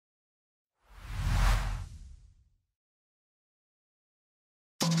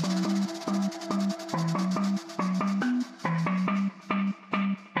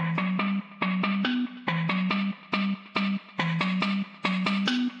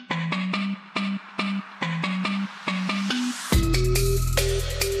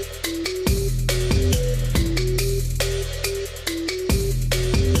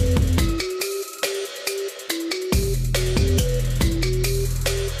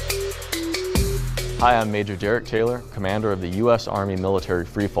Hi, I'm Major Derek Taylor, commander of the U.S. Army Military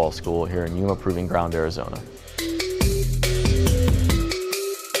Freefall School here in Yuma Proving Ground, Arizona.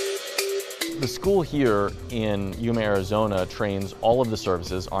 The school here in Yuma, Arizona trains all of the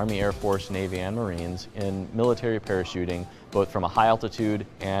services, Army, Air Force, Navy, and Marines, in military parachuting, both from a high altitude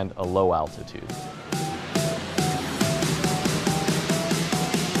and a low altitude.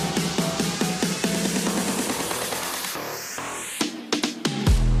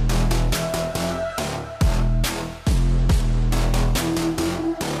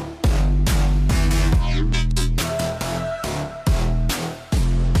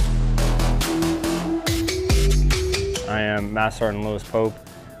 I am Master Sergeant Louis Pope.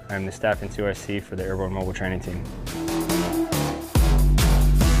 I am the Staff nswdg for the Airborne Mobile Training Team.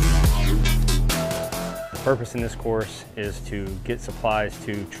 The purpose in this course is to get supplies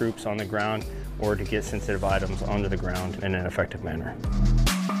to troops on the ground or to get sensitive items onto the ground in an effective manner.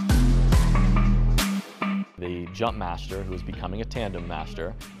 The jump master, who is becoming a tandem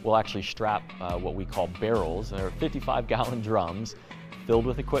master, will actually strap what we call barrels. They're 55-gallon drums filled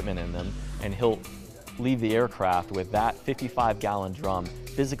with equipment in them, and he'll leave the aircraft with that 55-gallon drum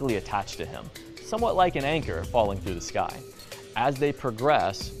physically attached to him, somewhat like an anchor falling through the sky. As they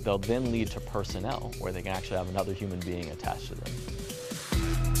progress, they'll then lead to personnel, where they can actually have another human being attached to them.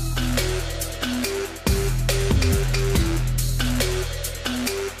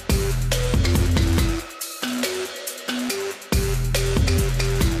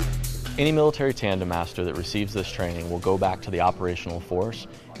 Any military tandem master that receives this training will go back to the operational force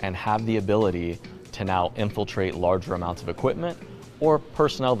and have the ability to now infiltrate larger amounts of equipment or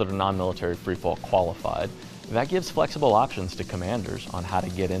personnel that are non-military freefall qualified. That gives flexible options to commanders on how to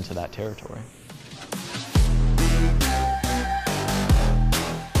get into that territory.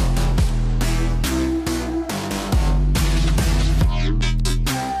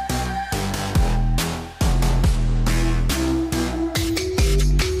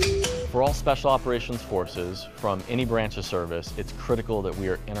 For all Special Operations Forces, from any branch of service, it's critical that we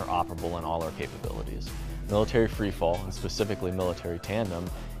are interoperable in all our capabilities. Military freefall, and specifically military tandem,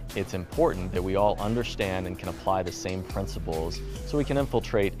 it's important that we all understand and can apply the same principles so we can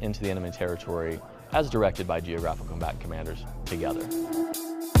infiltrate into the enemy territory as directed by geographical combatant commanders together.